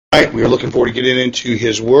We are looking forward to getting into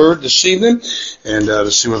His Word this evening and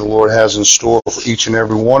to see what the Lord has in store for each and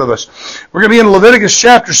every one of us. We're going to be in Leviticus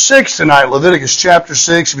chapter 6 tonight. Leviticus chapter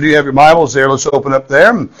 6. If you do have your Bibles there, let's open up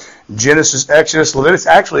there. Genesis, Exodus, Leviticus.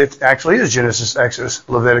 Actually, it is Genesis, Exodus,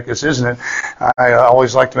 Leviticus, isn't it? I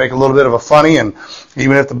always like to make a little bit of a funny, and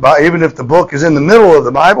even if the book is in the middle of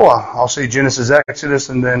the Bible, I'll say Genesis, Exodus,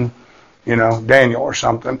 and then Daniel or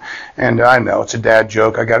something. And I know it's a dad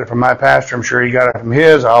joke. I got it from my pastor. I'm sure he got it from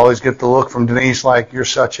his. I always get the look from Denise like, you're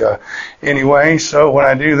such a... Anyway, so when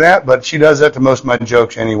I do that, but she does that to most of my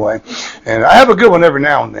jokes anyway. And I have a good one every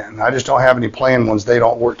now and then. I just don't have any planned ones. They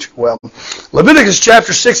don't work too well. Leviticus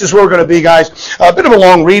chapter 6 is where we're going to be, guys. A bit of a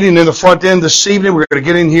long reading in the front end this evening. We're going to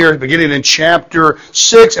get in here, beginning in chapter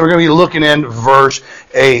 6, and we're going to be looking in verse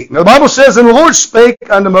 8. Now the Bible says, "And the Lord spake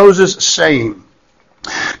unto Moses, saying,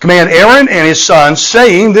 Command Aaron and his sons,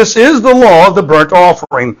 saying, This is the law of the burnt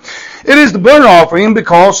offering. It is the burnt offering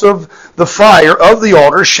because of the fire of the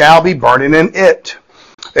altar shall be burning in it."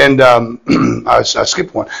 And I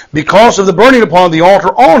skipped one. "Because of the burning upon the altar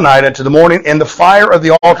all night unto the morning, and the fire of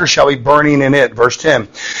the altar shall be burning in it." Verse 10.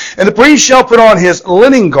 "And the priest shall put on his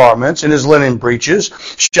linen garments, and his linen breeches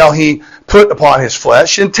shall he put upon his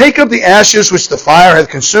flesh, and take up the ashes which the fire hath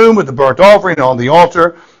consumed with the burnt offering on the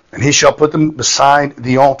altar, and he shall put them beside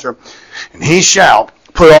the altar. And he shall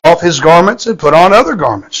put off his garments and put on other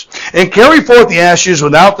garments, and carry forth the ashes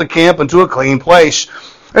without the camp into a clean place.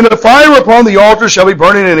 And the fire upon the altar shall be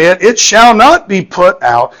burning in it. It shall not be put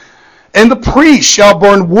out. And the priest shall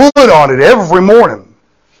burn wood on it every morning,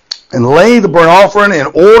 and lay the burnt offering in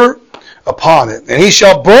order upon it. And he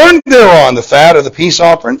shall burn thereon the fat of the peace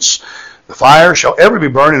offerings. The fire shall ever be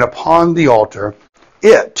burning upon the altar.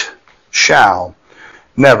 It shall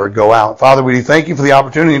never go out." Father, we do thank you for the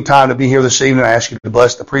opportunity and time to be here this evening. I ask you to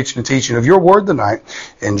bless the preaching and teaching of your word tonight.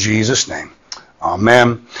 In Jesus' name.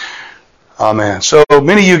 Amen. Amen. So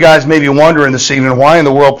many of you guys may be wondering this evening, why in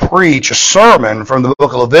the world preach a sermon from the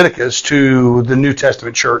book of Leviticus to the New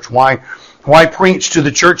Testament church? Why preach to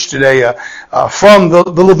the church today from the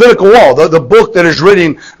Levitical law, the book that is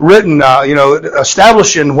written,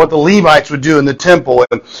 establishing what the Levites would do in the temple,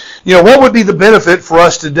 and what would be the benefit for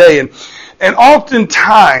us today? And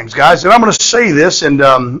oftentimes, guys, and I'm going to say this, and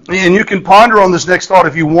you can ponder on this next thought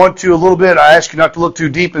if you want to a little bit. I ask you not to look too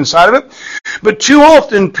deep inside of it. But too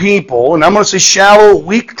often people, and I'm going to say shallow,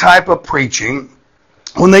 weak type of preaching,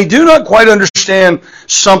 when they do not quite understand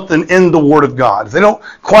something in the Word of God, if they don't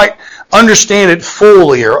quite understand it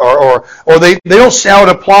fully, or they don't see how it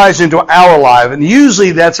applies into our life, and usually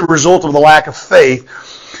that's a result of the lack of faith,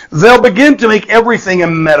 they'll begin to make everything a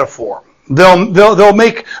metaphor. They'll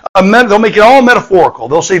make it all metaphorical.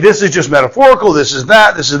 They'll say this is just metaphorical, this is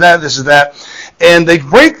that, this is that, this is that. And they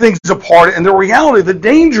break things apart. And the reality, the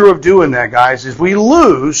danger of doing that, guys, is we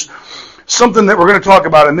lose something that we're going to talk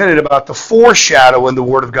about in a minute about the foreshadow in the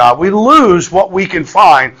Word of God. We lose what we can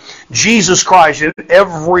find, Jesus Christ, in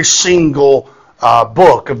every single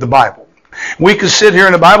book of the Bible. We could sit here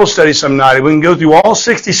in a Bible study some night. We can go through all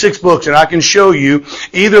 66 books, and I can show you,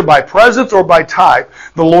 either by presence or by type,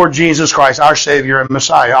 the Lord Jesus Christ, our Savior and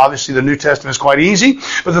Messiah. Obviously, the New Testament is quite easy,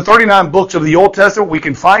 but the 39 books of the Old Testament, we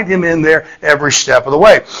can find Him in there every step of the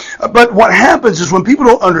way. But what happens is when people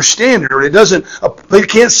don't understand it, or they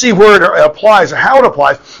can't see where it applies or how it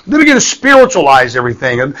applies, they begin to spiritualize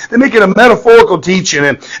everything, and they make it a metaphorical teaching,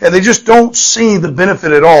 and they just don't see the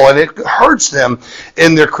benefit at all, and it hurts them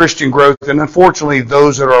in their Christian growth, and unfortunately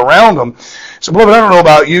those that are around them. So, beloved, I don't know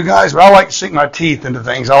about you guys, but I like to sink my teeth into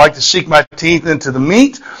things. I like to sink my teeth into the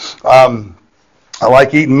meat. I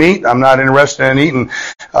like eating meat. I'm not interested in eating,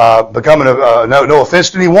 becoming no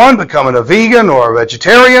offense to anyone, becoming a vegan or a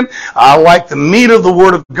vegetarian. I like the meat of the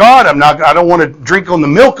Word of God. I don't want to drink on the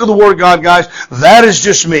milk of the Word of God, guys. That is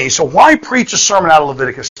just me. So why preach a sermon out of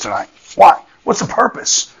Leviticus tonight? Why? What's the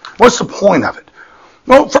purpose? What's the point of it?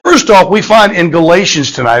 Well, first off, we find in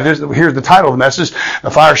Galatians tonight, here's the title of the message, "The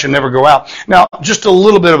Fire Should Never Go Out." Now, just a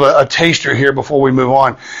little bit of a taster here before we move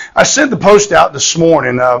on. I sent the post out this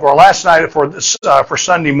morning, or last night for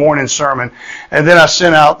Sunday morning sermon, and then I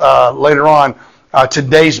sent out later on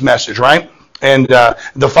today's message, right? And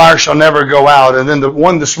the fire shall never go out. And then the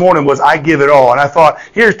one this morning was, I give it all. And I thought,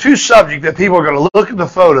 here's two subjects that people are going to look at the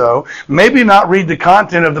photo, maybe not read the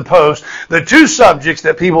content of the post. The two subjects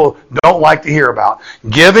that people don't like to hear about.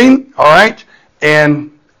 Giving, all right,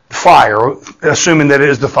 and fire, assuming that it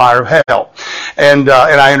is the fire of hell. And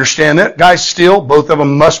I understand that. Guys, still, both of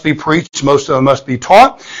them must be preached. Most of them must be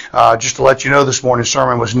taught. Just to let you know, this morning's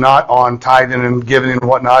sermon was not on tithing and giving and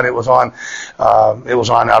whatnot. It was on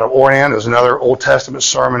out of Oran. It was another Old Testament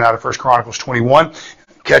sermon out of 1 Chronicles 21.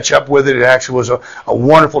 catch up with it. It actually was a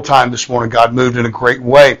wonderful time this morning. God moved in a great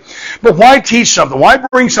way. But why teach something? Why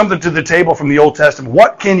bring something to the table from the Old Testament?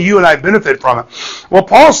 What can you and I benefit from it? Well,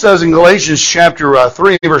 Paul says in Galatians chapter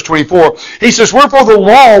 3, verse 24, he says, "Wherefore the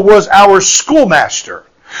law was our schoolmaster,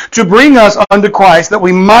 to bring us unto Christ, that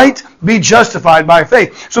we might be justified by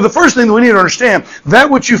faith." So the first thing that we need to understand, that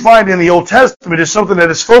which you find in the Old Testament is something that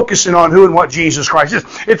is focusing on who and what Jesus Christ is.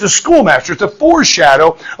 It's a schoolmaster. It's a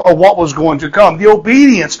foreshadow of what was going to come. The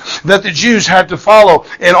obedience that the Jews had to follow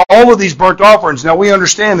in all of these burnt offerings. Now we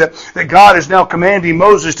understand that God is now commanding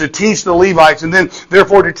Moses to teach the Levites and then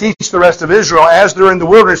therefore to teach the rest of Israel as they're in the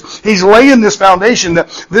wilderness. He's laying this foundation that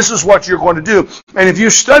this is what you're going to do. And if you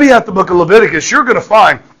study out the book of Leviticus, you're going to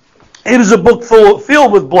find it is a book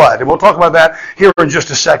filled with blood, and we'll talk about that here in just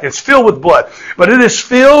a second. It's filled with blood, but it is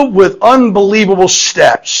filled with unbelievable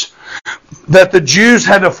steps that the Jews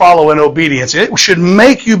had to follow in obedience. It should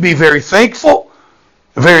make you be very thankful,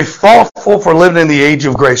 very thoughtful for living in the age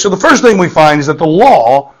of grace. So the first thing we find is that the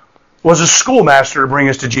law was a schoolmaster to bring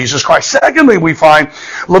us to Jesus Christ. Secondly, we find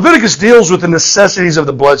Leviticus deals with the necessities of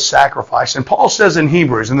the blood sacrifice. And Paul says in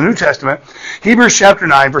Hebrews, in the New Testament, Hebrews chapter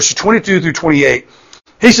 9, verses 22 through 28,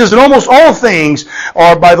 he says that almost all things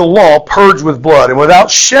are by the law purged with blood, and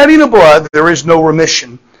without shedding of blood there is no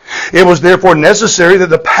remission. It was therefore necessary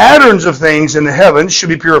that the patterns of things in the heavens should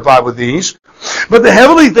be purified with these, but the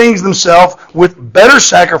heavenly things themselves with better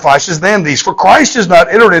sacrifices than these. For Christ has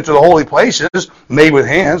not entered into the holy places made with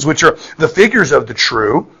hands, which are the figures of the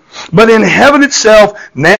true, but in heaven itself,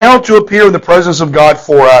 now to appear in the presence of God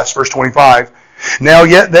for us. Verse 25. Now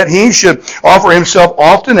yet that he should offer himself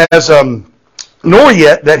often nor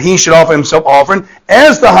yet that he should offer himself often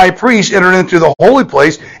as the high priest entered into the holy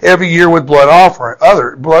place every year with blood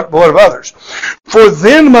of others. For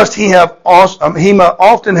then must he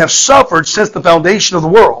often have suffered since the foundation of the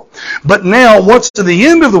world. But now, once to the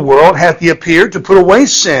end of the world, hath he appeared to put away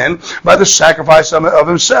sin by the sacrifice of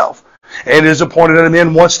himself. And it is appointed unto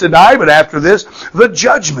men once to die, but after this, the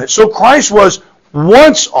judgment. So Christ was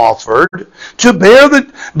once offered to bear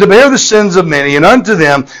the sins of many, and unto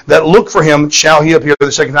them that look for him shall he appear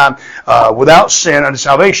the second time without sin unto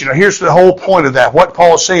salvation. Now here's the whole point of that. What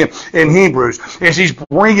Paul is saying in Hebrews is he's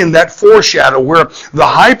bringing that foreshadow where the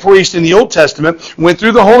high priest in the Old Testament went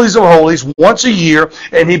through the holies of holies once a year,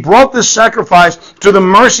 and he brought this sacrifice to the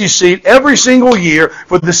mercy seat every single year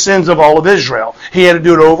for the sins of all of Israel. He had to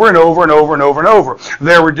do it over and over and over and over and over.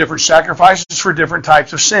 There were different sacrifices for different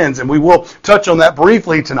types of sins, and we will touch on that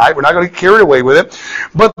briefly tonight. We're not going to get carried away with it.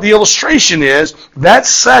 But the illustration is that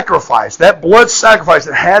sacrifice, that blood sacrifice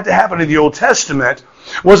that had to happen in the Old Testament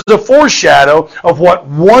was a foreshadow of what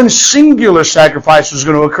one singular sacrifice was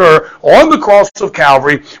going to occur on the cross of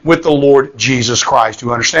Calvary with the Lord Jesus Christ.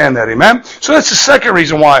 You understand that, amen? So that's the second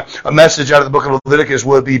reason why a message out of the book of Leviticus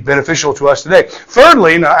would be beneficial to us today.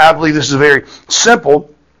 Thirdly, now I believe this is very simple,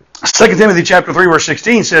 2 Timothy chapter 3, verse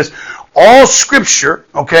 16 says, all Scripture,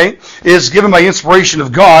 is given by inspiration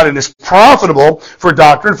of God and is profitable for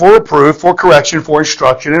doctrine, for reproof, for correction, for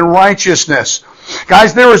instruction in righteousness.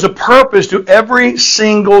 Guys, there is a purpose to every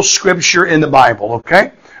single Scripture in the Bible,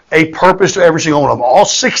 A purpose to every single one of them. All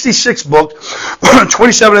 66 books,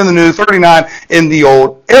 27 in the New, 39 in the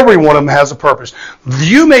Old. Every one of them has a purpose.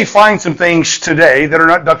 You may find some things today that are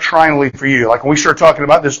not doctrinally for you. Like when we start talking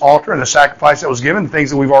about this altar and the sacrifice that was given, the things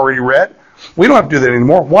that we've already read. We don't have to do that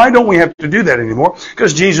anymore. Why don't we have to do that anymore?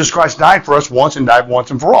 Because Jesus Christ died for us once and died once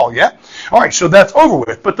and for all, yeah? All right, so that's over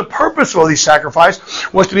with. But the purpose of these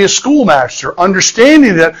sacrifices was to be a schoolmaster,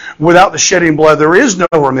 understanding that without the shedding blood, there is no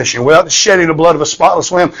remission. Without the shedding of blood of a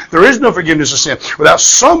spotless lamb, there is no forgiveness of sin. Without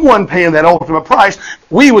someone paying that ultimate price,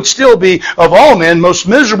 we would still be, of all men, most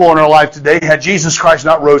miserable in our life today had Jesus Christ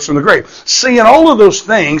not rose from the grave. Seeing all of those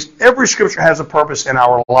things, every Scripture has a purpose in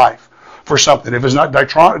our life. For something. If it's not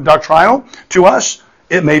doctrinal to us,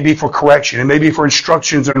 it may be for correction. It may be for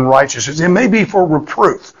instructions in righteousness. It may be for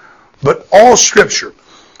reproof. But all Scripture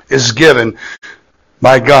is given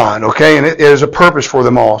by God, and it is a purpose for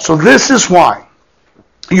them all. So this is why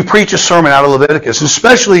you preach a sermon out of Leviticus,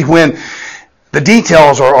 especially when the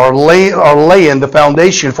details are laying the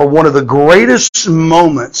foundation for one of the greatest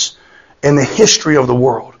moments in the history of the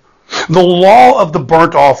world. The law of the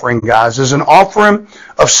burnt offering, guys, is an offering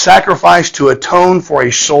of sacrifice to atone for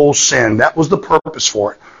a soul's sin. That was the purpose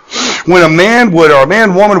for it. When a man would, or a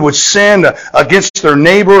man, woman would sin against their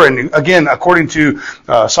neighbor, and again, according to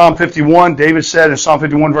Psalm 51, David said in Psalm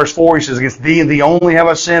 51 verse 4, he says, against thee and thee only have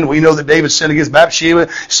I sinned. We know that David sinned against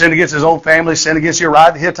Bathsheba, sinned against his own family, sinned against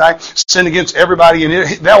Uriah the Hittite, sinned against everybody,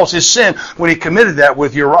 and that was his sin when he committed that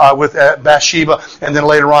with Bathsheba, and then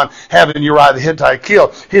later on having Uriah the Hittite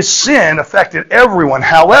killed. His sin affected everyone.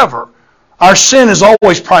 However, our sin is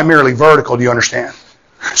always primarily vertical, do you understand?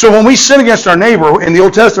 So when we sin against our neighbor, in the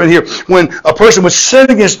Old Testament here, when a person would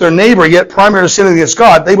sin against their neighbor, yet primarily sinning against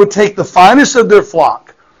God, they would take the finest of their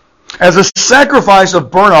flock as a sacrifice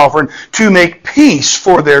of burnt offering to make peace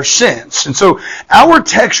for their sins. And so our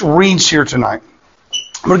text reads here tonight.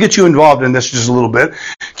 I'm going to get you involved in this just a little bit,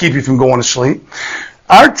 keep you from going to sleep.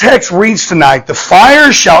 Our text reads tonight, the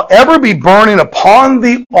fire shall ever be burning upon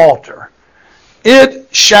the altar.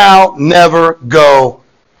 It shall never go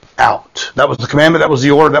out. That was the commandment, that was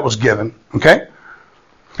the order that was given. Okay?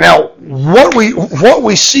 Now, what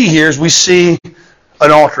we see here is we see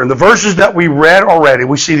an altar. In the verses that we read already,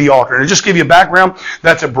 we see the altar. And to just give you a background,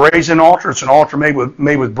 that's a brazen altar. It's an altar made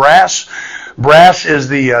with brass. Brass is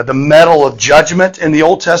the metal of judgment in the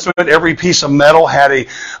Old Testament. Every piece of metal had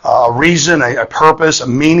a reason, a purpose, a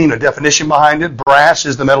meaning, a definition behind it. Brass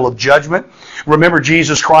is the metal of judgment. Remember,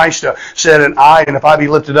 Jesus Christ said, and if I be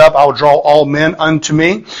lifted up, I will draw all men unto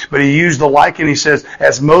me. But he used the liken. He says,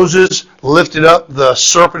 as Moses lifted up the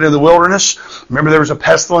serpent in the wilderness. Remember, there was a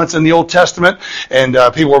pestilence in the Old Testament, and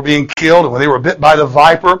people were being killed. And when they were bit by the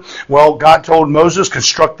viper, well, God told Moses,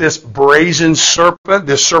 construct this brazen serpent,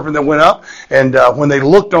 this serpent that went up. And when they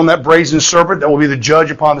looked on that brazen serpent, that will be the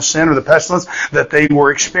judge upon the sin or the pestilence that they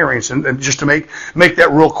were experiencing. And just to make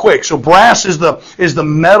that real quick. So brass is the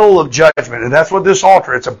metal of judgment. And that's what this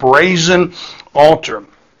altar, it's a brazen altar.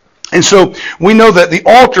 And so we know that the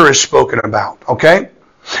altar is spoken about, okay?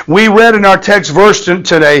 We read in our text verse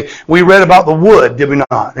today, we read about the wood, did we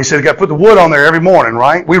not? They said you got to put the wood on there every morning,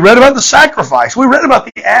 right? We read about the sacrifice. We read about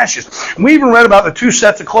the ashes. We even read about the 2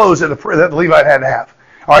 sets of clothes that the Levite had to have.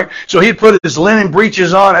 All right, so he'd put his linen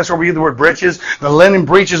breeches on. That's where we use the word breeches. The linen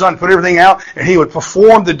breeches on, put everything out, and he would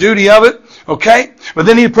perform the duty of it. Okay, but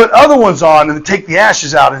then he'd put other ones on and take the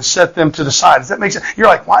ashes out and set them to the side. Does that make sense? You're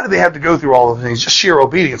like, why do they have to go through all of things? Just sheer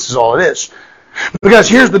obedience is all it is. Because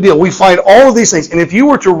here's the deal: we find all of these things, and if you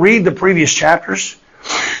were to read the previous chapters,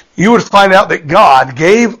 you would find out that God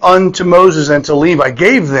gave unto Moses and to Levi,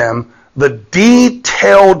 gave them the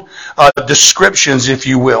detailed descriptions, if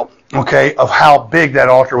you will. Okay, of how big that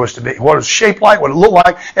altar was to be. What it was shaped like, what it looked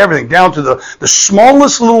like, everything, down to the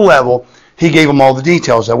smallest little level. He gave them all the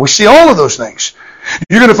details of. We see all of those things.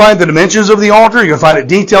 You're going to find the dimensions of the altar. You're going to find a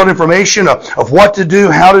detailed information of what to do,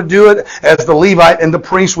 how to do it, as the Levite and the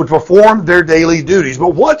priest would perform their daily duties.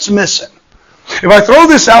 But what's missing? If I throw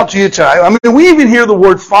this out to you tonight, I mean, we even hear the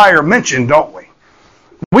word fire mentioned, don't we?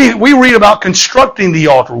 We read about constructing the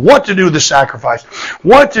altar, what to do with the sacrifice,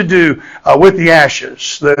 what to do with the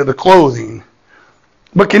ashes, the clothing.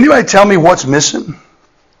 But can anybody tell me what's missing?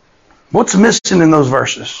 What's missing in those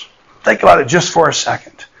verses? Think about it just for a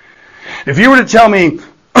second. If you were to tell me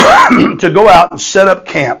to go out and set up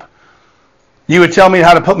camp, you would tell me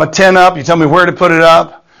how to put my tent up, you tell me where to put it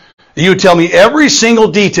up, you would tell me every single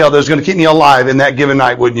detail that was going to keep me alive in that given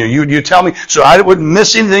night, wouldn't you? You'd tell me so I wouldn't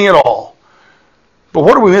miss anything at all. But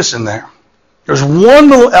what are we missing there? There's one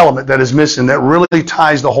little element that is missing that really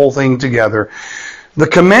ties the whole thing together. The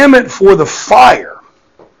commandment for the fire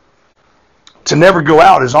to never go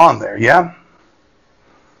out is on there, yeah?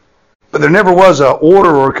 But there never was an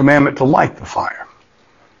order or a commandment to light the fire.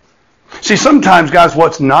 See, sometimes, guys,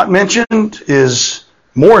 what's not mentioned is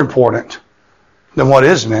more important than what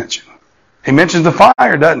is mentioned. He mentions the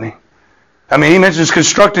fire, doesn't he? I mean, he mentions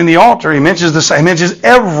constructing the altar. He mentions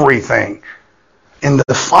everything in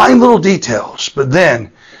the fine little details, but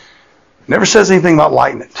then never says anything about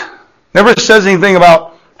lighting it. Never says anything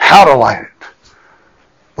about how to light it.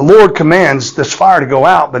 The Lord commands this fire to go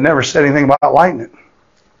out, but never said anything about lighting it.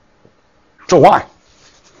 So why?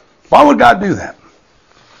 Why would God do that?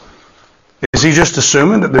 Is he just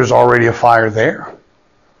assuming that there's already a fire there?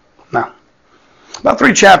 No. About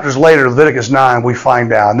 3 chapters later, Leviticus 9, we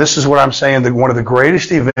find out, and this is what I'm saying, that one of the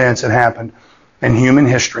greatest events that happened in human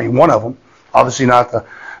history, one of them, obviously not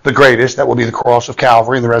the greatest, that will be the cross of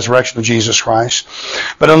Calvary and the resurrection of Jesus Christ.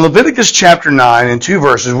 But in Leviticus chapter 9, in 2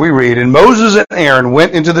 verses, we read, and Moses and Aaron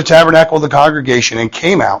went into the tabernacle of the congregation and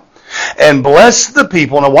came out and blessed the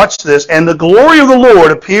people. Now watch this. And the glory of the Lord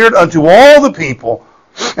appeared unto all the people.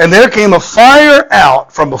 And there came a fire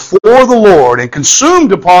out from before the Lord and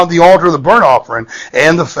consumed upon the altar of the burnt offering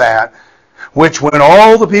and the fat, which when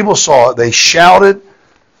all the people saw it, they shouted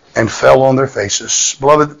and fell on their faces.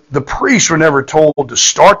 Beloved, the priests were never told to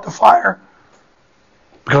start the fire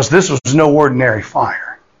because this was no ordinary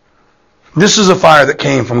fire. This is a fire that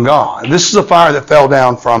came from God. This is a fire that fell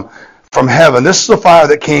down from heaven. This is a fire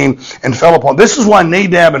that came and fell upon. This is why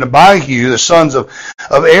Nadab and Abihu, the sons of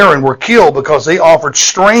Aaron, were killed, because they offered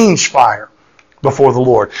strange fire before the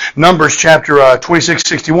Lord. Numbers chapter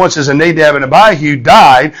 26:61 says, and Nadab and Abihu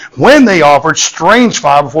died when they offered strange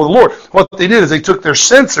fire before the Lord. What they did is they took their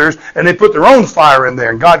censers and they put their own fire in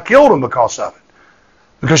there, and God killed them because of it.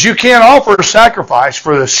 Because you can't offer a sacrifice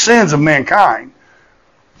for the sins of mankind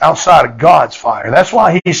outside of God's fire. That's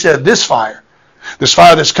why he said this fire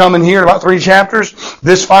that's coming here in about 3 chapters,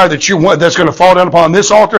 this fire that's going to fall down upon this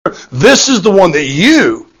altar, this is the one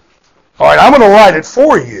that all right, I'm going to light it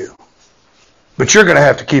for you, but you're going to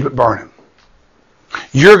have to keep it burning.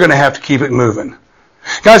 You're going to have to keep it moving.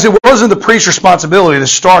 Guys, it wasn't the priest's responsibility to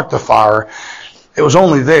start the fire. It was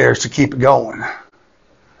only theirs to keep it going.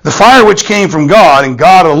 The fire which came from God and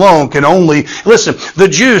God alone can only... Listen, the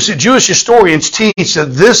Jewish historians teach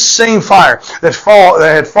that this same fire that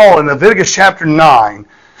had fallen in Leviticus chapter 9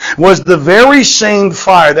 was the very same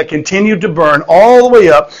fire that continued to burn all the way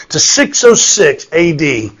up to 606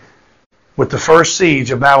 A.D. with the first siege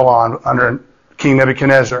of Babylon under King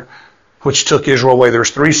Nebuchadnezzar, which took Israel away. There was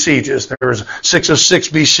 3 sieges. There was 606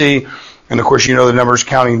 B.C., and of course you know the numbers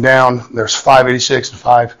counting down. There's 586 and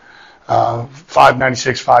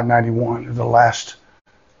 596, 591 are the last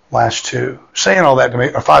 2. Saying all that to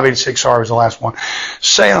make, or 586, sorry, was the last one.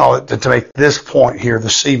 Saying all that to make this point here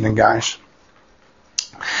this evening, guys.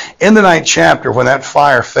 In the 9th chapter, when that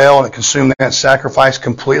fire fell and it consumed that sacrifice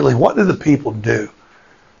completely, what did the people do?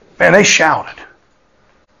 Man, they shouted.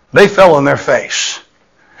 They fell on their face.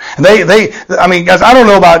 And I mean, guys, I don't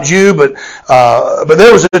know about you, but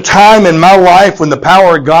there was a time in my life when the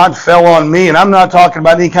power of God fell on me, and I'm not talking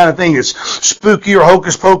about any kind of thing that's spooky or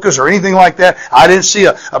hocus pocus or anything like that. I didn't see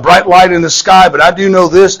a bright light in the sky, but I do know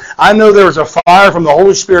this. I know there was a fire from the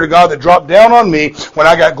Holy Spirit of God that dropped down on me when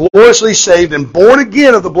I got gloriously saved and born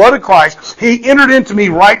again of the blood of Christ. He entered into me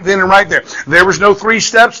right then and right there. There was no 3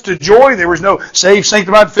 steps to joy. There was no saved,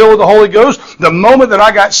 sanctified, filled with the Holy Ghost. The moment that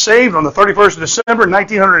I got saved on the 31st of December,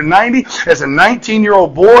 1990, as a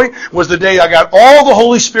 19-year-old boy, was the day I got all the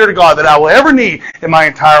Holy Spirit of God that I will ever need in my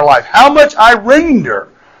entire life. How much I render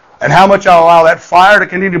and how much I'll allow that fire to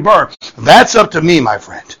continue to burn, that's up to me, my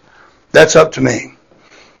friend. That's up to me.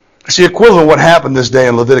 It's the equivalent of what happened this day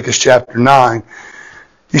in Leviticus chapter 9.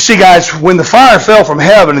 You see, guys, when the fire fell from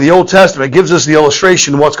heaven in the Old Testament, it gives us the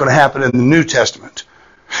illustration of what's going to happen in the New Testament.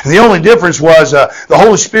 And the only difference was the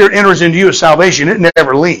Holy Spirit enters into you at salvation. It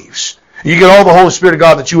never leaves. You get all the Holy Spirit of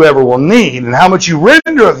God that you ever will need, and how much you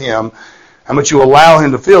render of Him, how much you allow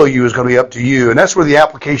Him to fill you is going to be up to you. And that's where the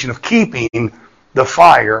application of keeping the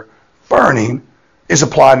fire burning is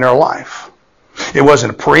applied in our life. It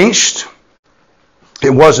wasn't a priest.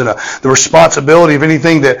 It wasn't the responsibility of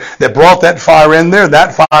anything that brought that fire in there.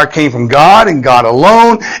 That fire came from God and God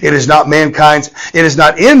alone. It is not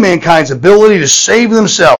in mankind's ability to save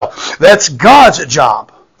themselves. That's God's job.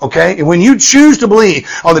 Okay? And when you choose to believe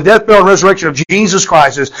on the death, burial, and resurrection of Jesus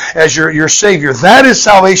Christ as your Savior, that is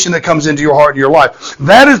salvation that comes into your heart and your life.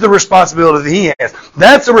 That is the responsibility that He has.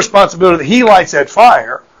 That's the responsibility that He lights that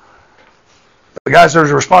fire. But guys, there's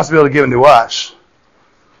a responsibility given to us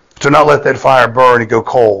to not let that fire burn and go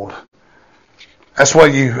cold. That's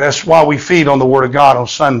why we feed on the Word of God on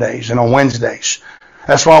Sundays and on Wednesdays.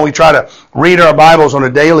 That's why we try to read our Bibles on a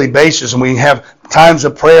daily basis, and we have times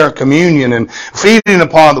of prayer and communion and feeding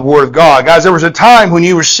upon the Word of God. Guys, there was a time when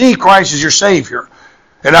you received Christ as your Savior.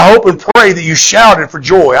 And I hope and pray that you shouted for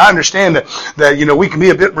joy. I understand that we can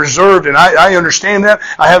be a bit reserved, and I understand that.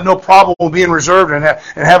 I have no problem with being reserved and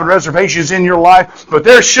having reservations in your life. But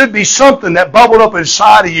there should be something that bubbled up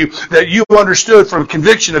inside of you that you understood from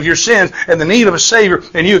conviction of your sins and the need of a Savior,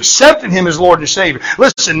 and you accepted Him as Lord and Savior.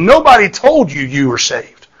 Listen, nobody told you were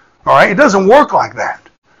saved. All right? It doesn't work like that.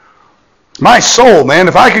 My soul, man,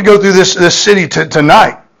 if I could go through this city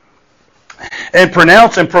tonight and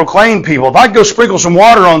pronounce and proclaim people, if I could go sprinkle some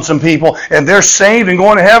water on some people and they're saved and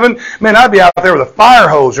going to heaven, man, I'd be out there with a fire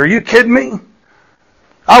hose. Are you kidding me?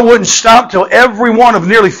 I wouldn't stop till every one of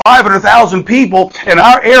nearly 500,000 people in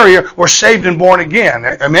our area were saved and born again.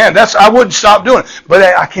 Man, I wouldn't stop doing it.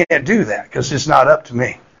 But I can't do that because it's not up to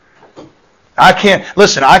me. I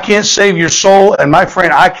can't save your soul, and my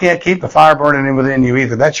friend, I can't keep the fire burning within you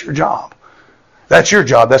either. That's your job. That's your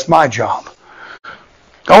job. That's my job.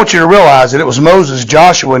 I want you to realize that it was Moses,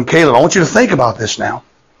 Joshua, and Caleb. I want you to think about this now.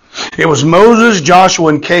 It was Moses, Joshua,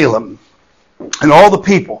 and Caleb, and all the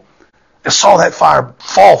people that saw that fire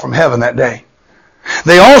fall from heaven that day.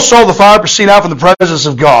 They all saw the fire proceed out from the presence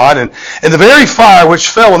of God, and the very fire which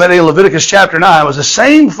fell on that day in Leviticus chapter 9 was the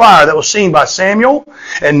same fire that was seen by Samuel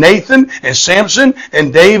and Nathan and Samson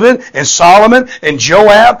and David and Solomon and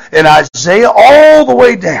Joab and Isaiah, all the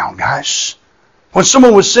way down, guys. When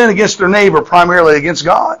someone would sin against their neighbor, primarily against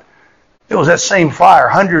God, it was that same fire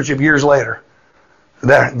hundreds of years later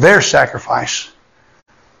that their sacrifice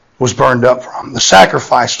was burned up from. The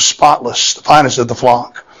sacrifice was spotless, the finest of the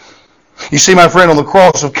flock. You see, my friend, on the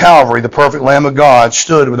cross of Calvary, the perfect Lamb of God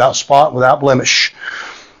stood without spot, without blemish.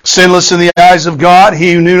 Sinless in the eyes of God,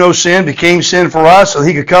 he who knew no sin became sin for us so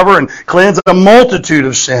he could cover and cleanse a multitude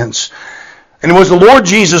of sins. And it was the Lord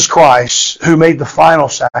Jesus Christ who made the final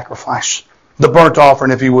sacrifice, the burnt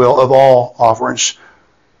offering, if you will, of all offerings.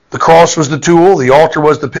 The cross was the tool, the altar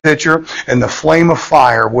was the pitcher, and the flame of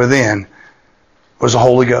fire within was the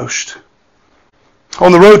Holy Ghost.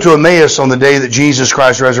 On the road to Emmaus on the day that Jesus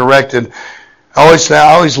Christ resurrected, I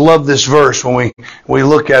always love this verse when we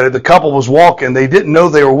look at it. The couple was walking. They didn't know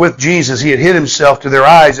they were with Jesus. He had hid himself to their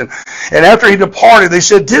eyes. And after he departed, they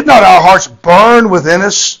said, "Did not our hearts burn within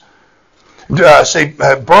us?"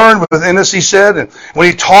 Burn within us, he said. And when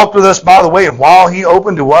he talked with us, by the way, and while he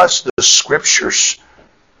opened to us the Scriptures,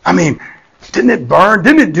 I mean, didn't it burn?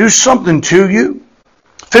 Didn't it do something to you?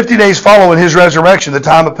 50 days following his resurrection, the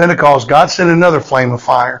time of Pentecost, God sent another flame of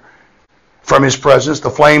fire from his presence, the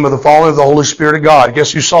flame of the falling of the Holy Spirit of God.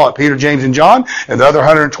 Guess who saw it? Peter, James, and John, and the other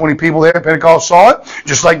 120 people there at Pentecost saw it.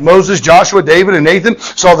 Just like Moses, Joshua, David, and Nathan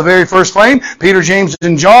saw the very first flame, Peter, James,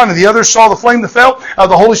 and John, and the others saw the flame that fell of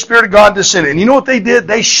the Holy Spirit of God descended. And you know what they did?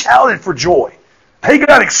 They shouted for joy. They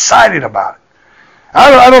got excited about it.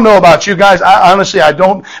 I don't know about you guys. Honestly, I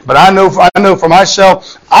don't. But I know for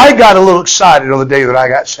myself, I got a little excited on the day that I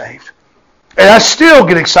got saved. And I still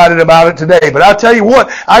get excited about it today. But I'll tell you what,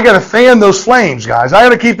 I got to fan those flames, guys. I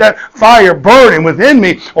got to keep that fire burning within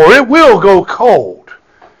me, or it will go cold.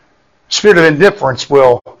 Spirit of indifference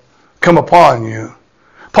will come upon you.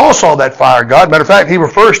 Paul saw that fire, God. Matter of fact, he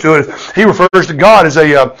refers to God as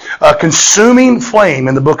a consuming flame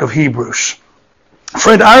in the book of Hebrews.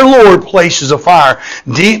 Friend, our Lord places a fire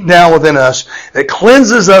deep down within us that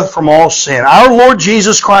cleanses us from all sin. Our Lord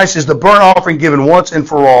Jesus Christ is the burnt offering given once and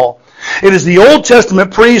for all. It is the Old Testament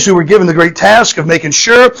priests who were given the great task of making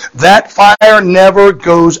sure that fire never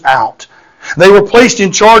goes out. They were placed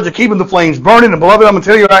in charge of keeping the flames burning. And beloved, I'm going to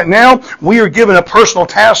tell you right now, we are given a personal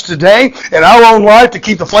task today in our own life to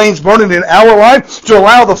keep the flames burning in our life, to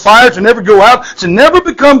allow the fire to never go out, to never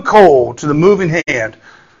become cold to the moving hand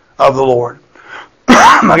of the Lord.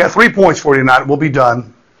 I got 3 points for you tonight. We'll be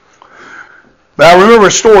done. But I remember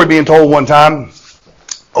a story being told one time.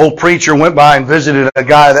 Old preacher went by and visited a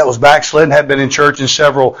guy that was backslidden, had been in church in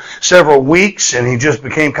several weeks, and he just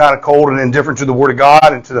became kind of cold and indifferent to the Word of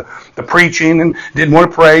God and to the preaching, and didn't want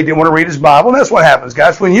to pray, didn't want to read his Bible. And that's what happens,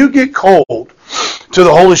 guys. When you get cold to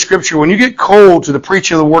the Holy Scripture, when you get cold to the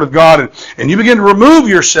preaching of the Word of God, and you begin to remove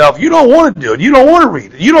yourself, you don't want to do it. You don't want to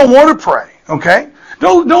read it. You don't want to pray. Okay?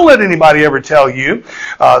 Don't let anybody ever tell you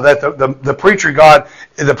that the preacher God,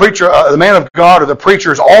 the man of God, or the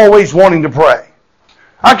preacher is always wanting to pray.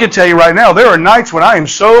 I can tell you right now, there are nights when I am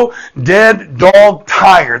so dead dog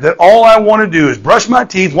tired that all I want to do is brush my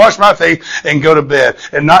teeth, wash my face, and go to bed,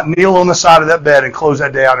 and not kneel on the side of that bed and close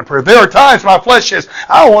that day out in prayer. There are times my flesh says,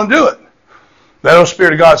 I don't want to do it. That old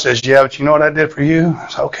Spirit of God says, yeah, but you know what I did for you? I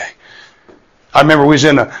said, okay. I remember we was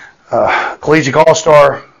in a collegiate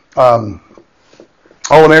all-star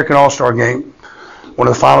All-American All-Star game, one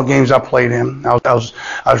of the final games I played in. I was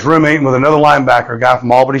roommating with another linebacker, a guy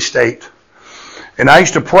from Albany State. And I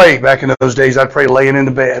used to pray back in those days. I'd pray laying in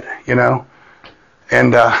the bed, you know.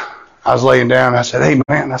 And I was laying down. I said, hey,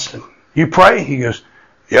 man, I said, you pray? He goes,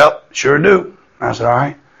 yep, sure do. I said, all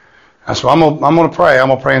right. I said, well, I'm going to pray. I'm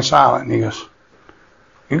going to pray in silence. And he goes,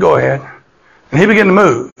 you go ahead. And he began to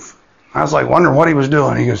move. I was like wondering what he was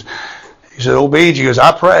doing. He said, old Beach, he goes,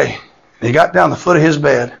 I pray. And he got down the foot of his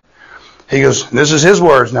bed. He goes, this is his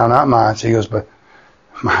words now, not mine. He goes, but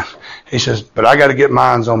I got to get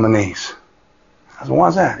mines on my knees. I said,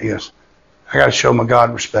 why's that? He goes, I got to show my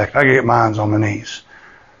God respect. I got to get mines on my knees.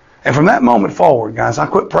 And from that moment forward, guys, I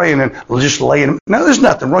quit praying and just laying. Now, there's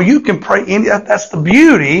nothing wrong. You can pray. That's the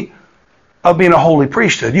beauty of being a holy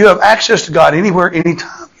priesthood. You have access to God anywhere,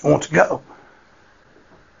 anytime you want to go.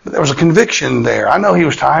 But there was a conviction there. I know he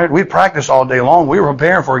was tired. We practiced all day long. We were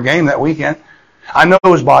preparing for a game that weekend. I know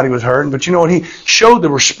his body was hurting, but you know what? He showed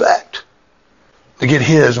the respect to get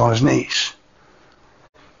his on his knees.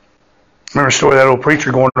 Remember the story of that old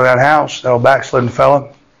preacher going to that house, that old backslidden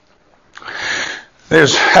fella? It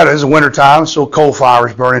was winter time, so coal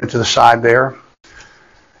fires burning to the side there.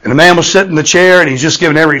 And the man was sitting in the chair, and he's just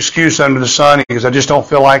giving every excuse under the sun. He goes, I just don't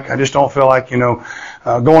feel like,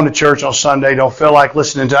 going to church on Sunday. Don't feel like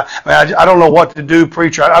listening to, I don't know what to do,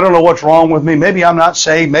 preacher. I don't know what's wrong with me. Maybe I'm not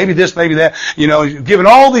saved. Maybe this, maybe that. Giving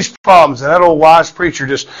all these problems. And that old wise preacher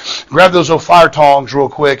just grabbed those old fire tongs real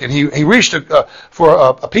quick, and he reached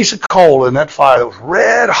for a piece of coal in that fire that was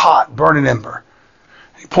red hot, burning ember.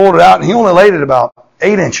 He pulled it out, and he only laid it about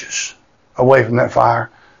 8 inches away from that fire.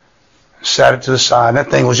 Sat it to the side.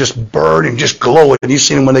 That thing was just burning, just glowing. And you've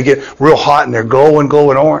seen them when they get real hot and they're glowing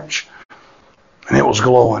orange. And it was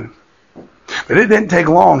glowing. But it didn't take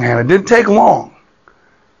long, Hannah. It didn't take long.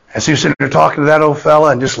 As he was sitting there talking to that old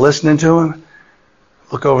fella and just listening to him,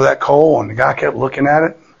 look over that coal, and the guy kept looking at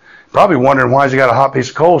it. Probably wondering why he's got a hot piece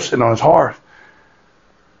of coal sitting on his hearth.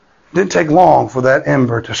 It didn't take long for that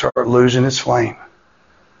ember to start losing its flame.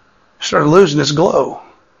 It started losing its glow.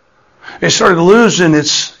 It started losing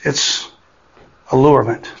its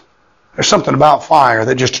allurement. There's something about fire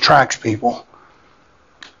that just attracts people.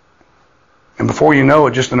 And before you know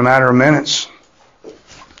it, just in a matter of minutes,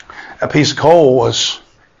 a piece of coal was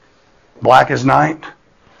black as night,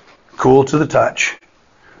 cool to the touch.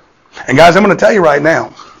 And guys, I'm going to tell you right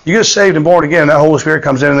now, you get saved and born again, and that Holy Spirit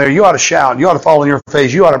comes in there, you ought to shout, you ought to fall on your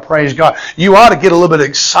face, you ought to praise God. You ought to get a little bit of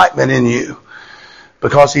excitement in you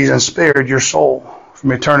because He's inspired your soul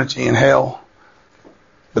from eternity in hell.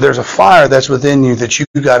 But there's a fire that's within you that you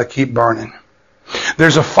got to keep burning.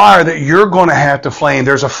 There's a fire that you're going to have to flame.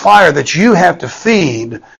 There's a fire that you have to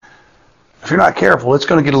feed. If you're not careful, it's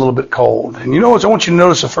going to get a little bit cold. And you know what? I want you to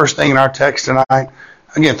notice the first thing in our text tonight.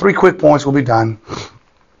 Again, 3 quick points, we'll be done.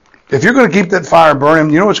 If you're going to keep that fire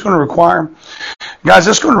burning, you know what it's going to require? Guys,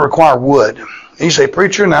 it's going to require wood. And you say,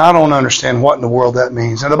 preacher, now I don't understand what in the world that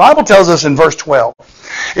means. And the Bible tells us in verse 12,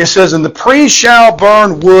 it says, and the priest shall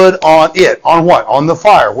burn wood on it. On what? On the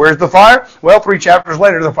fire. Where's the fire? Well, 3 chapters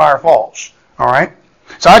later, the fire falls. All right?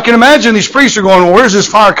 So I can imagine these priests are going, well, where's this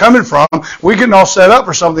fire coming from? We're getting all set up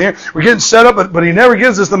for something here. We're getting set up, but He never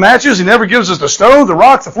gives us the matches. He never gives us the stones, the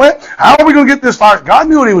rocks, the flint. How are we going to get this fire? God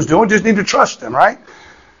knew what He was doing. Just need to trust Him, right?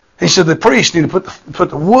 He said the priests need to put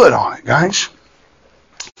the wood on it, guys.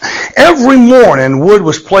 Every morning, wood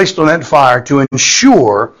was placed on that fire to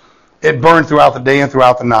ensure it burned throughout the day and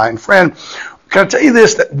throughout the night. And friend, can I tell you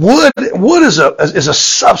this? That wood is a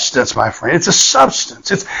substance, my friend. It's a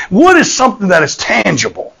substance. Wood is something that is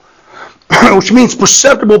tangible, which means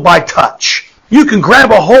perceptible by touch. You can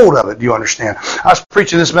grab a hold of it, do you understand? I was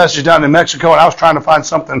preaching this message down in Mexico, and I was trying to find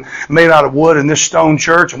something made out of wood in this stone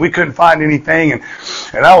church, and we couldn't find anything.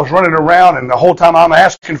 And I was running around, and the whole time I'm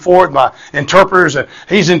asking for it, my interpreters, and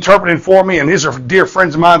he's interpreting for me, and these are dear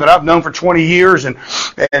friends of mine that I've known for 20 years, and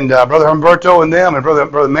Brother Humberto and them, and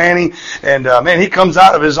Brother Manny, and man, he comes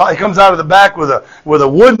out of the back with a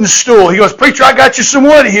wooden stool. He goes, preacher, I got you some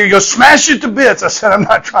wood here. He goes, smash it to bits. I said, I'm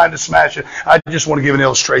not trying to smash it. I just want to give an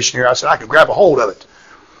illustration here. I said, I could grab a hold of it.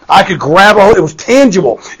 I could grab a hold. It was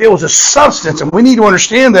tangible. It was a substance. And we need to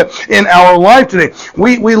understand that in our life today.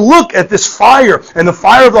 We look at this fire and the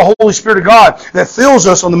fire of the Holy Spirit of God that fills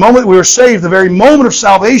us on the moment we are saved, the very moment of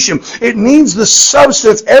salvation. It needs the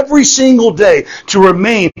substance every single day to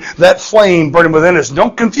remain that flame burning within us.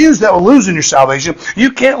 Don't confuse that with losing your salvation.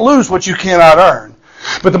 You can't lose what you cannot earn.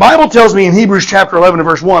 But the Bible tells me in Hebrews chapter 11 and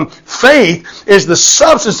verse 1, faith is the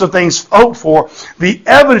substance of things hoped for, the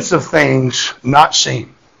evidence of things not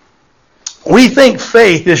seen. We think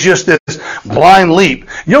faith is just this blind leap.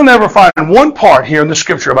 You'll never find one part here in the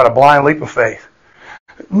Scripture about a blind leap of faith.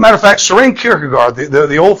 Matter of fact, Søren Kierkegaard,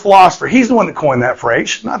 the old philosopher, he's the one that coined that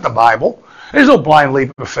phrase, not the Bible. There's no blind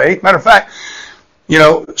leap of faith. Matter of fact,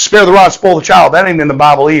 spare the rod, spoil the child. That ain't in the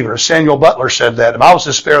Bible either. Samuel Butler said that. The Bible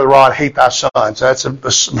says, spare the rod, hate thy son. So that's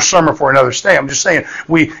a sermon for another day. I'm just saying,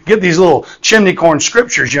 we get these little chimney corn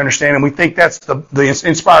scriptures, you understand, and we think that's the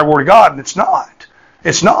inspired word of God, and it's not.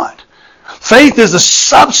 It's not. Faith is the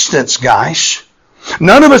substance, guys.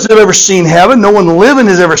 None of us have ever seen heaven. No one living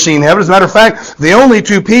has ever seen heaven. As a matter of fact, the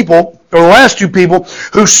last two people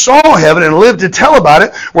who saw heaven and lived to tell about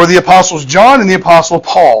it were the Apostles John and the Apostle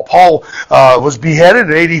Paul. Paul was beheaded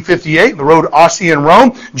in AD 58 on the road to Ostia in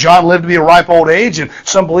Rome. John lived to be a ripe old age, and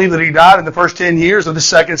some believe that he died in the first 10 years of the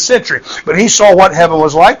 2nd century. But he saw what heaven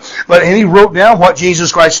was like, and he wrote down what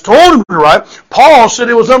Jesus Christ told him to write. Paul said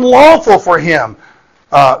it was unlawful for him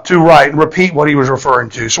to write and repeat what he was referring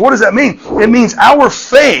to. So what does that mean? It means our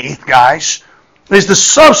faith, guys, is the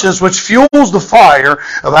substance which fuels the fire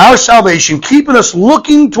of our salvation, keeping us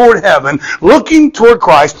looking toward heaven, looking toward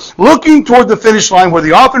Christ, looking toward the finish line where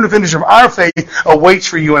the author and the finisher of our faith awaits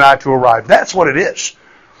for you and I to arrive. That's what it is.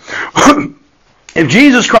 If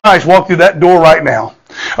Jesus Christ walked through that door right now,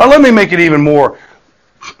 or let me make it even more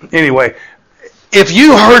Anyway, if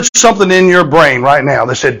you heard something in your brain right now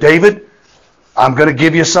that said, David, I'm going to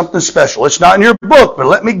give you something special. It's not in your book, but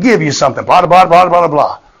let me give you something. Blah, blah, blah, blah, blah,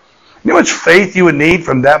 blah. You know how much faith you would need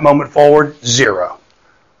from that moment forward? Zero.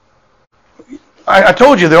 I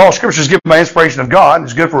told you that all Scripture is given by inspiration of God.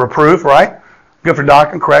 It's good for reproof, right? Good for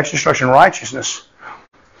doctrine, correction, instruction, and righteousness.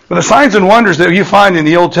 But the signs and wonders that you find in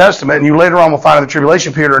the Old Testament, and you later on will find in the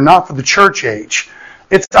tribulation period, are not for the church age.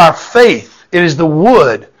 It's our faith. It is the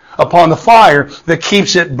wood upon the fire that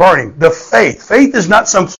keeps it burning. The faith. Faith is not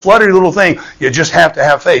some fluttery little thing. You just have to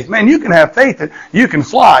have faith. Man, you can have faith that you can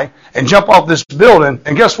fly and jump off this building,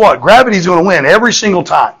 and guess what? Gravity's going to win every single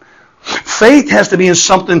time. Faith has to be in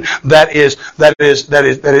something that is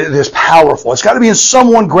powerful. It's got to be in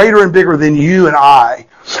someone greater and bigger than you and I.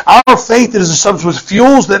 Our faith is the substance that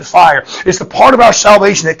fuels that fire. It's the part of our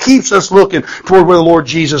salvation that keeps us looking toward where the Lord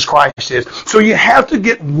Jesus Christ is. So you have to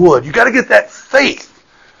get wood. You got to get that faith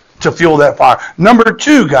to fuel that fire. Number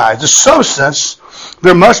two, guys, the substance.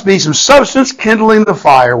 There must be some substance kindling the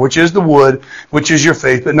fire, which is the wood, which is your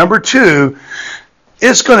faith. But number two,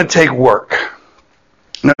 it's going to take work.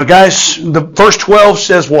 Now, guys, the verse 12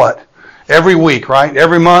 says what? Every week, right?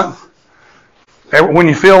 Every month. When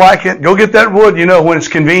you feel like it, go get that wood, when it's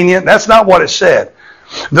convenient. That's not what it said.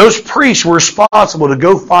 Those priests were responsible to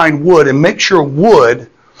go find wood and make sure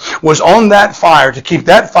wood was on that fire to keep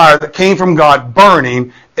that fire that came from God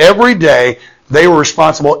burning every day. They were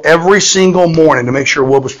responsible every single morning to make sure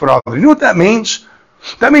wood was put on. You know what that means?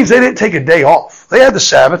 That means they didn't take a day off. They had the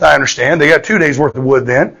Sabbath, I understand. They got 2 days worth of wood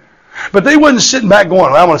then. But they wasn't sitting back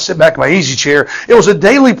going, well, I want to sit back in my easy chair. It was a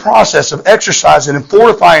daily process of exercising and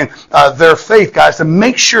fortifying their faith, guys, to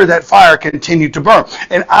make sure that fire continued to burn.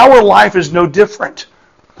 And our life is no different.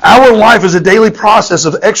 Our life is a daily process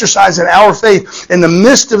of exercising our faith in the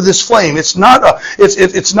midst of this flame. It's not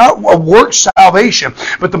a work salvation,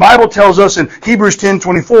 but the Bible tells us in Hebrews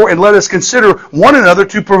 10:24, and let us consider one another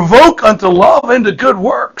to provoke unto love and to good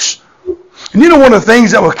works. And one of the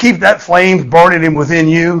things that will keep that flame burning within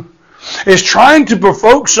you is trying to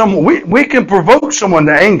provoke someone. We can provoke someone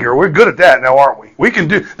to anger. We're good at that now, aren't we? We can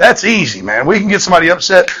do that's easy, man. We can get somebody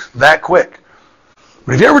upset that quick.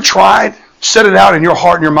 But have you ever tried? Set it out in your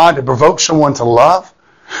heart and your mind to provoke someone to love,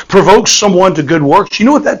 provoke someone to good works. You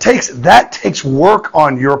know what that takes? That takes work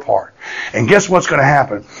on your part. And guess what's going to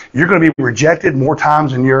happen? You're going to be rejected more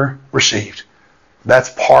times than you're received. That's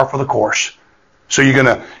par for the course. So you're going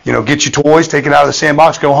to, get your toys, take it out of the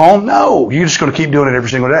sandbox, go home? No, you're just going to keep doing it every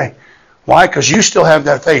single day. Why? Because you still have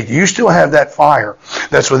that faith. You still have that fire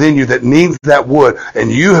that's within you that needs that wood,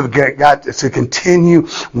 and you have got to continue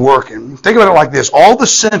working. Think about it like this. All the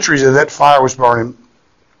centuries that fire was burning,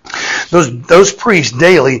 those priests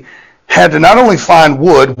daily had to not only find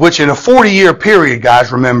wood, which in a 40-year period,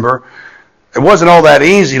 guys, remember, it wasn't all that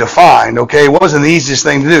easy to find, okay? It wasn't the easiest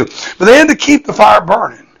thing to do. But they had to keep the fire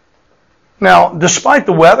burning. Now, despite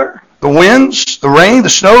the weather, the winds, the rain, the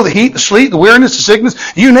snow, the heat, the sleet, the weariness, the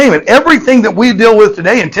sickness, you name it. Everything that we deal with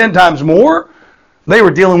today and 10 times more, they were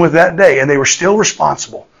dealing with that day. And they were still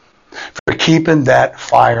responsible for keeping that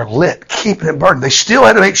fire lit, keeping it burning. They still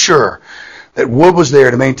had to make sure that wood was there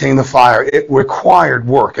to maintain the fire. It required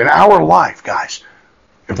work. In our life, guys,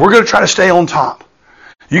 if we're going to try to stay on top,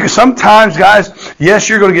 you can sometimes, guys, yes,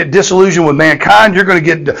 you're going to get disillusioned with mankind. You're going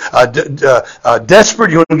to get desperate.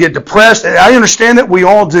 You're going to get depressed. And I understand that we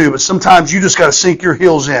all do, but sometimes you just got to sink your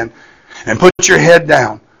heels in and put your head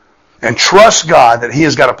down and trust God that He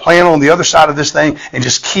has got a plan on the other side of this thing and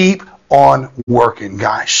just keep on working,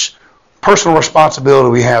 guys. Personal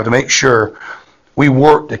responsibility we have to make sure we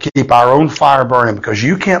work to keep our own fire burning, because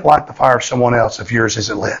you can't light the fire of someone else if yours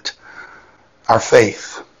isn't lit. Our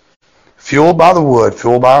faith. Fueled by the wood,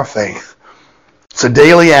 fueled by our faith. It's a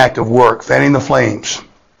daily act of work, fanning the flames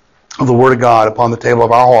of the Word of God upon the table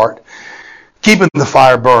of our heart, keeping the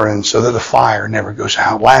fire burning so that the fire never goes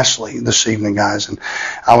out. Lastly, this evening, guys, and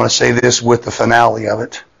I want to say this with the finale of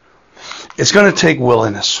it, it's going to take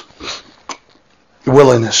willingness.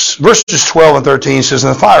 Willingness. Verses 12 and 13 says,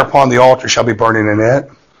 and the fire upon the altar shall be burning in it.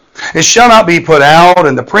 It shall not be put out,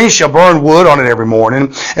 and the priest shall burn wood on it every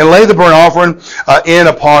morning, and lay the burnt offering in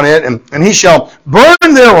upon it, and he shall burn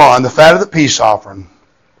thereon the fat of the peace offering.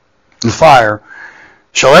 And fire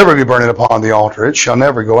shall ever be burning upon the altar. It shall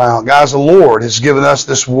never go out. Guys, the Lord has given us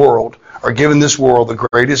this world, or given this world the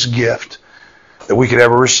greatest gift that we could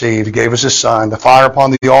ever receive. He gave us His Son, the fire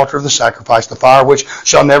upon the altar of the sacrifice, the fire which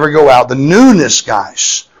shall never go out. The newness,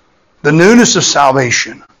 guys, the newness of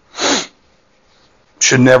salvation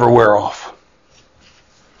should never wear off.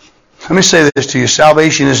 Let me say this to you.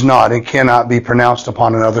 Salvation is not and cannot be pronounced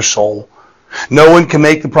upon another soul. No one can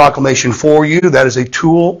make the proclamation for you. That is a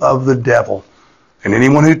tool of the devil. And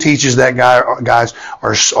anyone who teaches that, guys,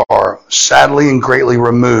 are sadly and greatly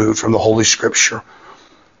removed from the Holy Scripture.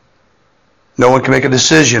 No one can make a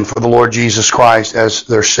decision for the Lord Jesus Christ as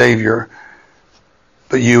their Savior,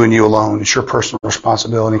 but you and you alone. It's your personal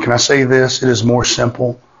responsibility. Can I say this? It is more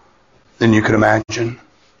simple than you could imagine.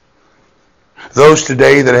 Those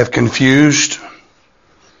today that have confused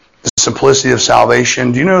the simplicity of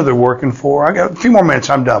salvation, do you know who they're working for? I got a few more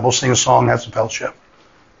minutes. I'm done. We'll sing a song and have some fellowship.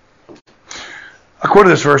 I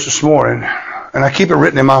quoted this verse this morning, and I keep it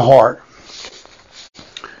written in my heart.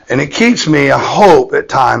 And it keeps me a hope at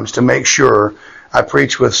times to make sure I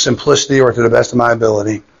preach with simplicity or to the best of my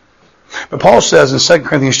ability. But Paul says in 2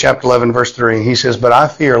 Corinthians chapter 11, verse 3, he says, "But I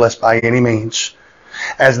fear lest by any means,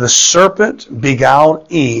 as the serpent beguiled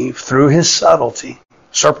Eve through his subtlety,"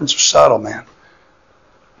 serpents are subtle, man,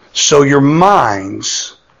 "so your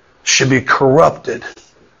minds should be corrupted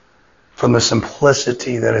from the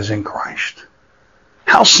simplicity that is in Christ."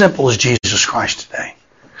 How simple is Jesus Christ today?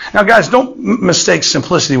 Now, guys, don't mistake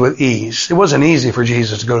simplicity with ease. It wasn't easy for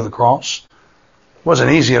Jesus to go to the cross. It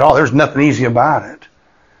wasn't easy at all. There's nothing easy about it.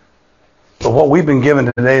 But what we've been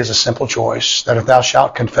given today is a simple choice, that if thou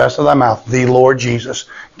shalt confess with thy mouth the Lord Jesus,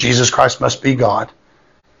 Jesus Christ must be God,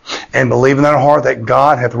 and believe in thy heart that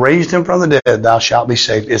God hath raised him from the dead, thou shalt be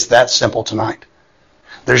saved. It's that simple tonight.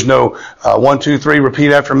 There's no 1, 2, 3,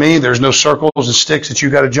 repeat after me. There's no circles and sticks that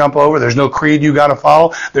you got to jump over. There's no creed you got to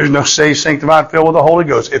follow. There's no saved, sanctified, filled with the Holy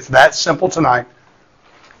Ghost. It's that simple tonight.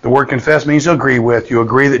 The word confess means to agree with. You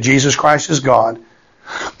agree that Jesus Christ is God,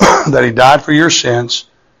 that he died for your sins,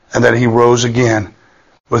 and that he rose again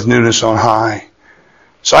with newness on high.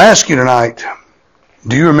 So I ask you tonight,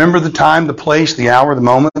 do you remember the time, the place, the hour, the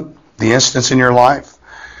moment, the instance in your life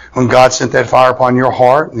when God sent that fire upon your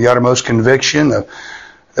heart, the uttermost conviction that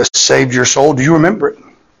saved your soul? Do you remember it?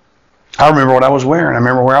 I remember what I was wearing. I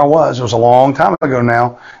remember where I was. It was a long time ago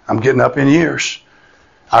now. I'm getting up in years.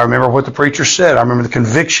 I remember what the preacher said. I remember the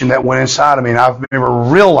conviction that went inside of me. And I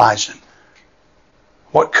remember realizing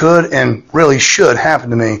what could and really should happen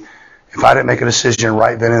to me if I didn't make a decision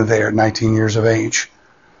right then and there at 19 years of age.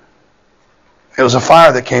 It was a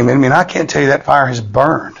fire that came in me, and I can't tell you that fire has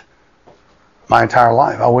burned my entire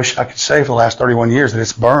life. I wish I could say for the last 31 years that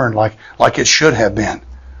it's burned like it should have been.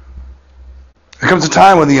 There comes a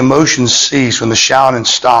time when the emotions cease, when the shouting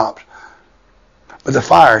stopped, but the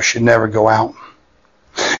fire should never go out.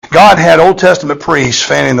 God had Old Testament priests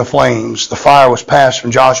fanning the flames. The fire was passed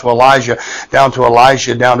from Joshua, Elijah, down to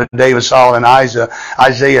Elisha, down to David, Solomon,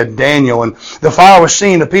 Isaiah, Daniel. And the fire was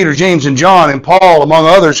seen to Peter, James, and John, and Paul, among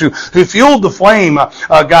others, who fueled the flame,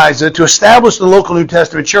 to establish the local New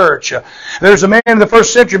Testament church. There's a man in the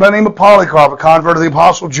first century by the name of Polycarp, a convert of the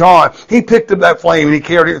Apostle John. He picked up that flame and he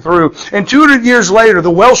carried it through. And 200 years later,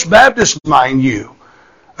 the Welsh Baptists, mind you,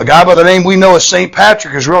 a guy by the name we know as St.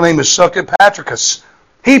 Patrick, his real name is Succat Patricus,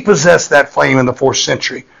 he possessed that flame in the 4th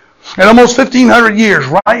century. And almost 1,500 years,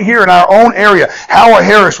 right here in our own area, Howard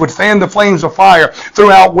Harris would fan the flames of fire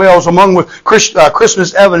throughout Wales, among with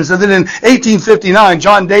Christmas Evans. And then in 1859,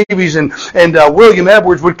 John Davies and William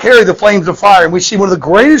Edwards would carry the flames of fire. And we see one of the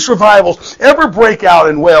greatest revivals ever break out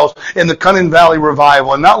in Wales in the Cunning Valley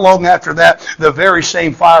Revival. And not long after that, the very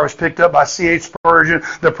same fire was picked up by C.H. Spurgeon,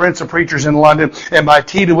 the Prince of Preachers in London, and by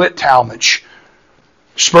T. DeWitt Talmage.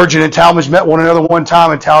 Spurgeon and Talmage met one another one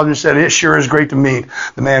time, and Talmage said, "It sure is great to meet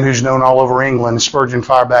the man who's known all over England." And Spurgeon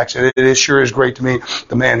fired back said, "It sure is great to meet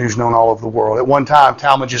the man who's known all over the world." At one time,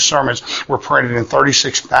 Talmage's sermons were printed in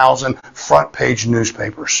 36,000 front-page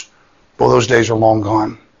newspapers. Well, those days are long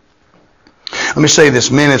gone. Let me say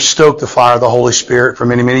this. Men have stoked the fire of the Holy Spirit for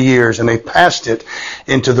many, many years, and they've passed it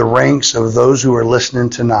into the ranks of those who are listening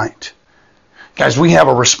tonight. Guys, we have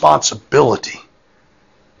a responsibility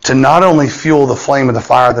to not only fuel the flame of the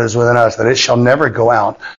fire that is within us, that it shall never go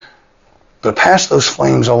out, but pass those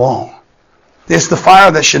flames along. It's the fire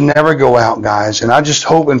that should never go out, guys. And I just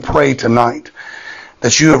hope and pray tonight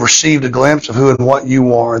that you have received a glimpse of who and what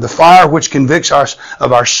you are. The fire which convicts us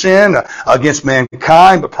of our sin against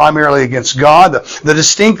mankind, but primarily against God. The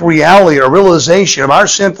distinct reality or realization of our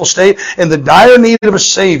sinful state and the dire need of a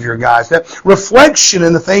Savior, guys. That reflection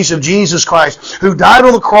in the face of Jesus Christ, who died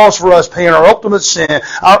on the cross for us, paying our ultimate sin,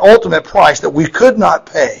 our ultimate price that we could not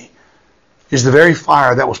pay, is the very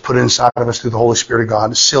fire that was put inside of us through the Holy Spirit of God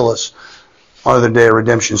to seal us on the day of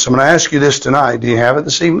redemption. So I'm going to ask you this tonight. Do you have it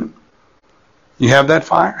this evening? You have that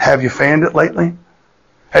fire? Have you fanned it lately?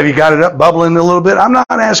 Have you got it up bubbling a little bit? I'm not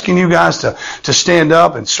asking you guys to stand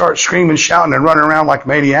up and start screaming, shouting, and running around like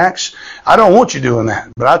maniacs. I don't want you doing that.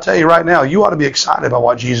 But I'll tell you right now, you ought to be excited about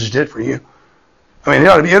what Jesus did for you. I mean,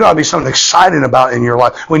 it ought to be something exciting about in your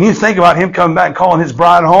life. When you think about him coming back and calling his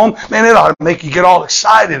bride home, man, it ought to make you get all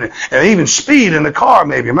excited and even speed in the car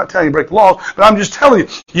maybe. I'm not telling you to break the laws, but I'm just telling you,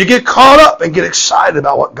 you get caught up and get excited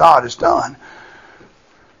about what God has done.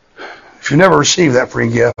 If you've never received that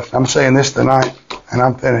free gift, I'm saying this tonight, and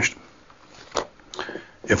I'm finished.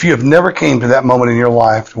 If you have never came to that moment in your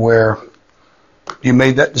life where you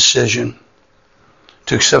made that decision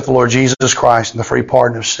to accept the Lord Jesus Christ and the free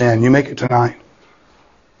pardon of sin, you make it tonight.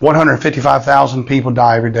 155,000 people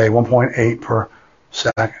die every day, 1.8 per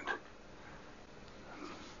second.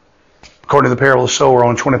 According to the parable of the sower,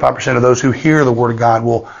 only 25% of those who hear the Word of God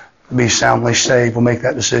will be soundly saved, will make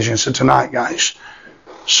that decision. So tonight, guys,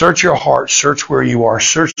 search your heart, search where you are,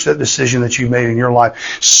 search that decision that you've made in your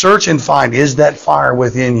life. Search and find, is that fire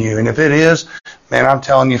within you? And if it is, man, I'm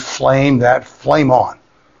telling you, flame that flame on.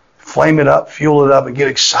 Flame it up, fuel it up, and get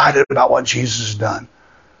excited about what Jesus has done.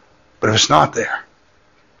 But if it's not there,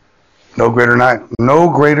 no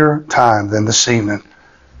greater time than this evening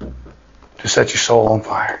to set your soul on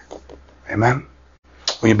fire. Amen?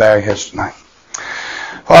 Will you bow your heads tonight?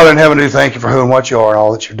 Father in heaven, we thank you for who and what you are and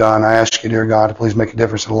all that you've done. I ask you, dear God, to please make a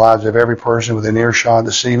difference in the lives of every person within earshot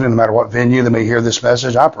this evening, no matter what venue they may hear this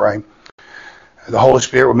message. I pray the Holy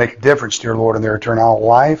Spirit will make a difference, dear Lord, in their eternal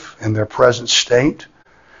life, in their present state.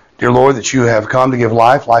 Dear Lord, that you have come to give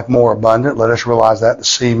life more abundant. Let us realize that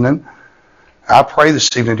this evening. I pray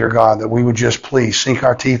this evening, dear God, that we would just please sink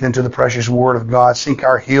our teeth into the precious Word of God, sink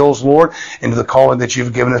our heels, Lord, into the calling that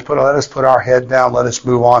you've given us. Let us put our head down, let us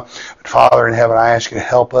move on. But Father in heaven, I ask you to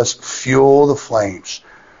help us fuel the flames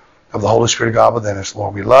of the Holy Spirit of God within us,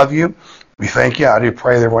 Lord. We love you. We thank you. I do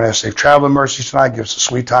pray that everyone has safe traveling mercies tonight. Give us a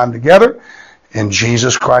sweet time together. In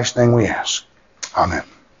Jesus Christ's name we ask. Amen.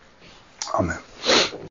 Amen.